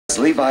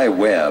Levi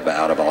Webb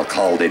out of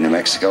Alcalde, New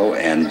Mexico,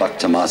 and Buck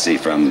Tomasi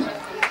from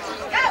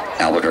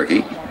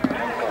Albuquerque.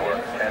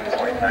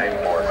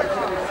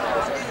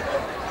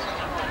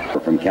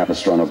 From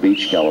Capistrano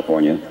Beach,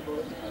 California.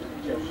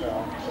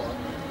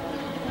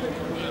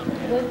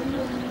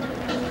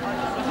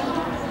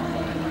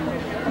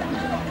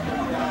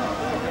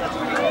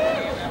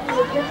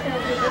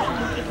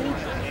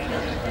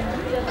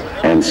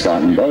 And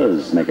Scott and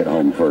Buzz make it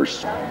home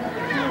first.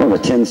 Well, a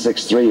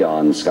 10-6-3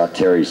 on Scott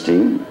Terry's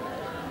team.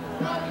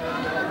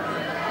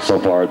 So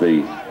far,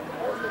 the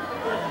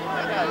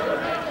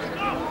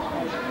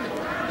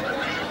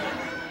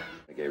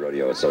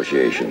Rodeo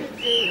Association.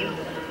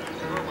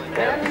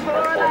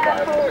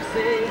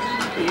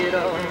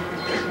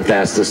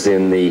 Fastest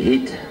in the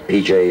heat,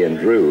 PJ and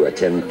Drew, a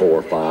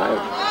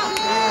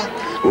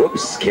 10.45.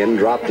 Whoops, Ken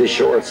dropped his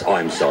shorts. Oh,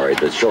 I'm sorry,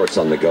 the shorts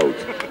on the goat.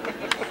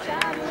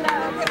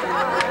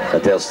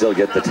 But they'll still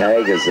get the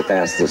tag as the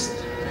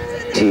fastest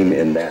team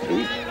in that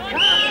heat.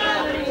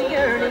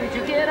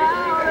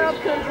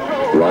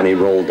 Ronnie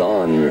rolled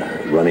on,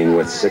 running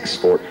with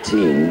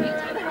 6:14.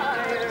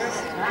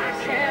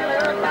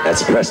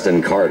 That's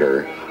Preston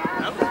Carter.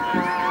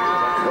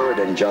 Kurt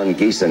and John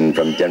Geeson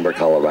from Denver,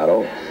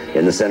 Colorado.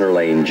 In the center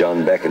lane,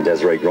 John Beck and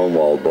Desiree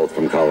Gronwald, both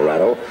from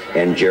Colorado.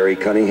 And Jerry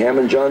Cunningham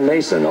and John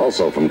Mason,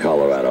 also from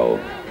Colorado.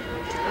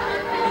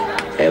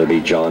 It'll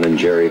be John and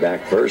Jerry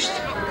back first.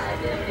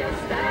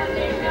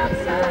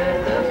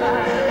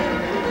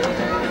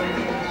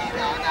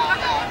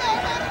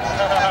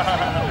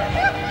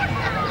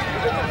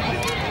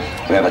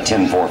 We have a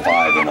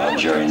 10.45 in on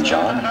Jerry and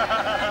John.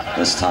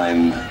 This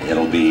time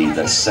it'll be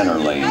the center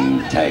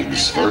lane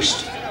tags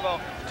first.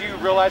 Do you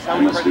realize how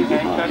many crazy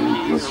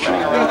tags? Let's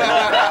try.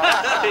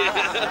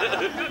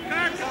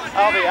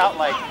 I'll be out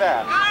like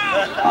that.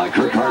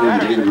 Kirk Carter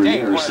and David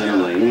Renier center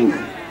lane.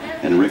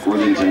 And Rick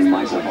Worthington,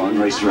 myself,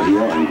 Andre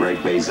Strahil, and Greg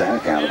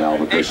Bazak out of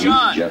Albuquerque.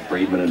 Hey, Jeff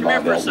Friedman and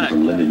Bob Elton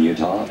from Linden,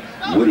 Utah.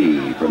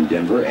 Woody from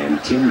Denver,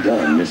 and Tim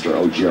Dunn, Mr.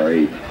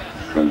 Ojari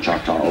from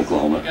Choctaw,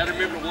 Oklahoma. Gotta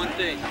remember one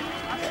thing.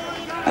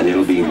 And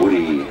it'll be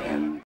Woody